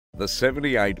the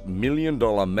 $78 million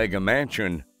mega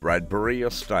mansion, Bradbury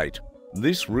Estate.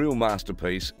 This real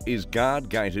masterpiece is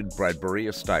guard-gated Bradbury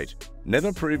Estate,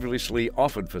 never previously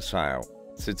offered for sale.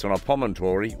 Sits on a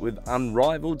promontory with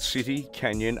unrivaled city,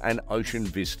 canyon and ocean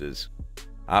vistas.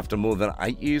 After more than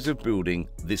 8 years of building,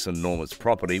 this enormous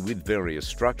property with various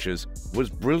structures was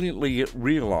brilliantly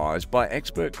realised by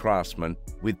expert craftsmen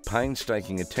with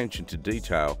painstaking attention to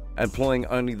detail, employing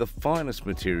only the finest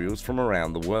materials from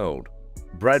around the world.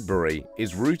 Bradbury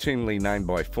is routinely named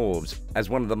by Forbes as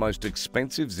one of the most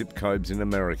expensive zip codes in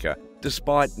America,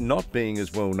 despite not being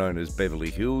as well known as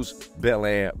Beverly Hills, Bel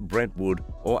Air, Brentwood,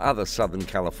 or other Southern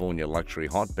California luxury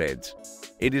hotbeds.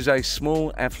 It is a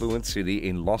small, affluent city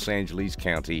in Los Angeles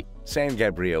County, San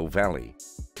Gabriel Valley.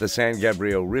 The San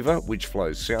Gabriel River, which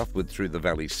flows southward through the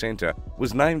valley's center,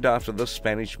 was named after the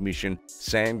Spanish mission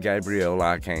San Gabriel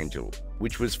Archangel,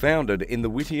 which was founded in the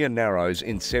Whittier Narrows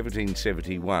in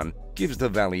 1771, gives the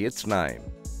valley its name.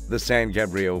 The San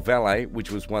Gabriel Valley,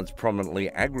 which was once prominently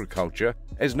agriculture,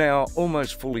 is now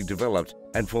almost fully developed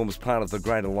and forms part of the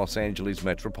greater Los Angeles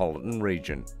metropolitan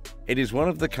region. It is one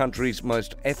of the country's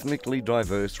most ethnically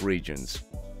diverse regions.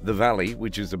 The valley,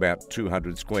 which is about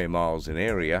 200 square miles in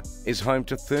area, is home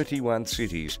to 31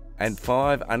 cities and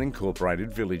 5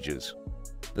 unincorporated villages.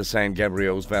 The San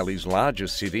Gabriel Valley's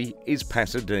largest city is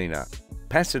Pasadena.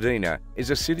 Pasadena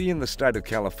is a city in the state of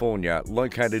California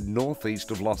located northeast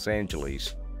of Los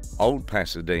Angeles. Old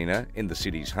Pasadena, in the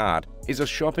city's heart, is a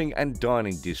shopping and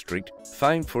dining district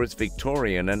famed for its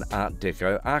Victorian and Art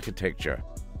Deco architecture.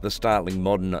 The startling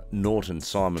modern Norton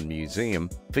Simon Museum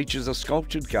features a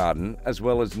sculptured garden as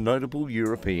well as notable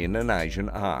European and Asian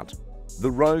art. The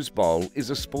Rose Bowl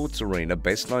is a sports arena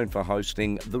best known for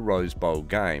hosting the Rose Bowl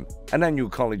game, an annual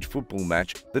college football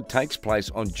match that takes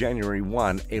place on January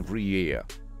 1 every year.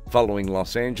 Following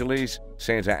Los Angeles,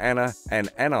 Santa Ana and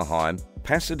Anaheim,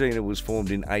 Pasadena was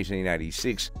formed in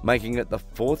 1886, making it the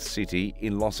 4th city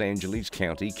in Los Angeles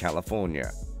County,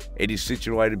 California. It is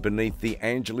situated beneath the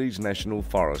Angeles National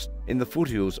Forest in the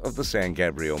foothills of the San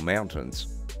Gabriel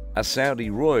Mountains. A Saudi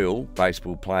royal,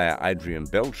 baseball player Adrian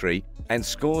Beltre, and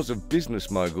scores of business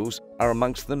moguls are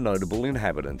amongst the notable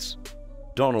inhabitants.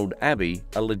 Donald Abbey,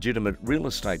 a legitimate real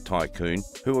estate tycoon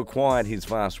who acquired his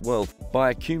vast wealth by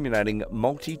accumulating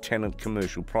multi-tenant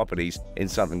commercial properties in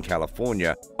Southern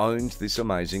California, owns this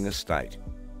amazing estate.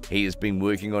 He has been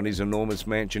working on his enormous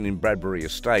mansion in Bradbury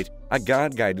Estate, a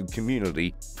guard-gated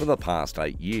community, for the past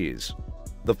 8 years.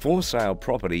 The for-sale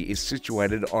property is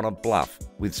situated on a bluff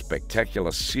with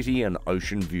spectacular city and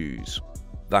ocean views.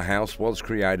 The house was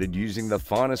created using the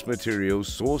finest materials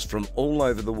sourced from all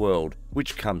over the world,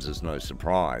 which comes as no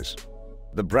surprise.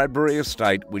 The Bradbury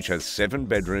Estate, which has 7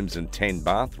 bedrooms and 10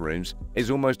 bathrooms,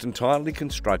 is almost entirely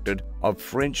constructed of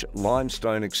French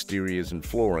limestone exteriors and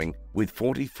flooring with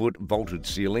 40-foot vaulted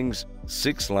ceilings,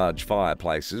 6 large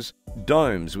fireplaces,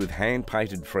 domes with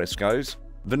hand-painted frescoes,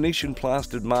 Venetian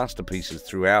plastered masterpieces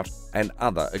throughout, and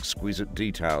other exquisite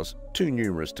details, too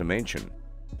numerous to mention.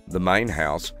 The main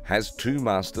house has 2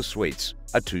 master suites,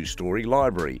 a 2-story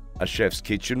library, a chef's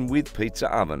kitchen with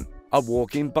pizza oven, a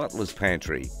walk-in butler's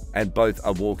pantry, and both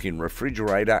a walk-in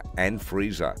refrigerator and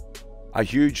freezer. A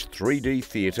huge 3D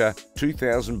theatre,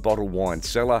 2,000-bottle wine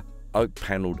cellar,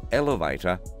 oak-panelled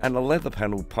elevator, and a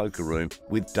leather-panelled poker room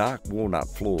with dark walnut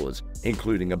floors,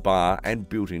 including a bar and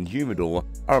built-in humidor,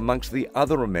 are amongst the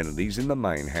other amenities in the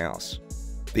main house.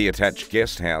 The attached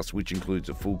guest house, which includes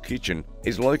a full kitchen,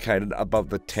 is located above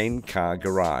the 10-car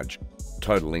garage,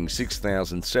 totaling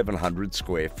 6,700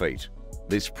 square feet.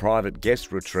 This private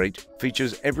guest retreat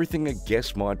features everything a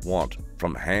guest might want,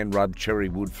 from hand-rubbed cherry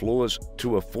wood floors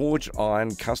to a forged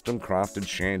iron custom-crafted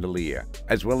chandelier,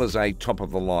 as well as a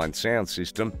top-of-the-line sound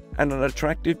system and an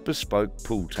attractive bespoke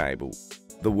pool table.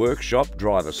 The workshop,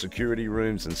 driver security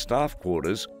rooms and staff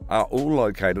quarters are all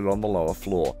located on the lower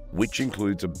floor, which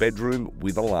includes a bedroom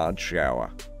with a large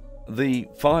shower. The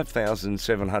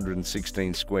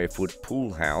 5,716 square foot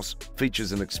pool house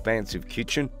features an expansive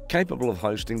kitchen capable of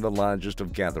hosting the largest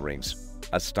of gatherings,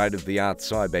 a state-of-the-art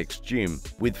Cybex gym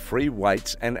with free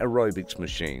weights and aerobics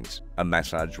machines, a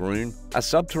massage room, a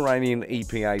subterranean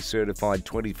EPA-certified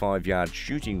 25-yard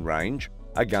shooting range,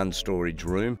 a gun storage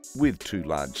room with 2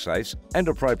 large safes and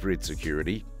appropriate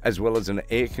security, as well as an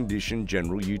air-conditioned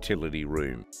general utility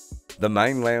room. The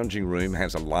main lounging room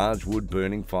has a large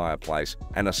wood-burning fireplace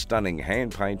and a stunning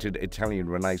hand-painted Italian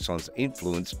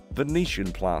Renaissance-influenced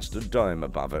Venetian plastered dome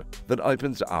above it that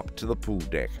opens up to the pool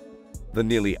deck. The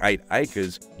nearly 8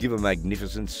 acres give a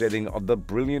magnificent setting of the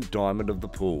brilliant diamond of the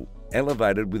pool,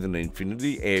 elevated with an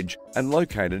infinity edge and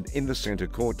located in the centre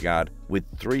courtyard with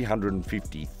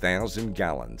 350,000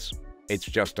 gallons. It's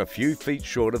just a few feet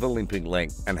short of Olympic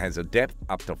length and has a depth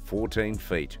up to 14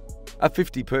 feet. A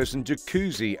 50-person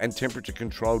jacuzzi and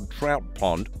temperature-controlled trout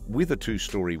pond with a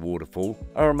 2-story waterfall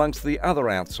are amongst the other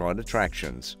outside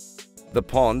attractions. The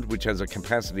pond, which has a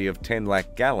capacity of 10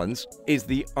 lakh gallons, is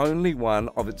the only one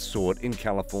of its sort in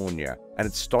California, and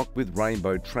it's stocked with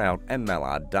rainbow trout and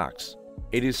mallard ducks.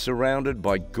 It is surrounded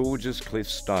by gorgeous cliff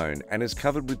stone and is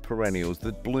covered with perennials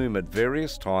that bloom at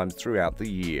various times throughout the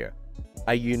year.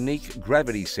 A unique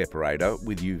gravity separator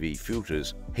with UV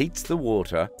filters heats the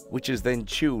water, which is then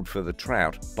chilled for the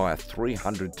trout by a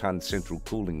 300-ton central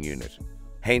cooling unit.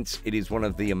 Hence, it is one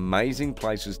of the amazing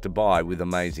places to buy with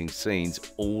amazing scenes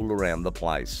all around the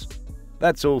place.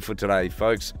 That's all for today,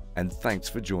 folks, and thanks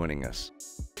for joining us.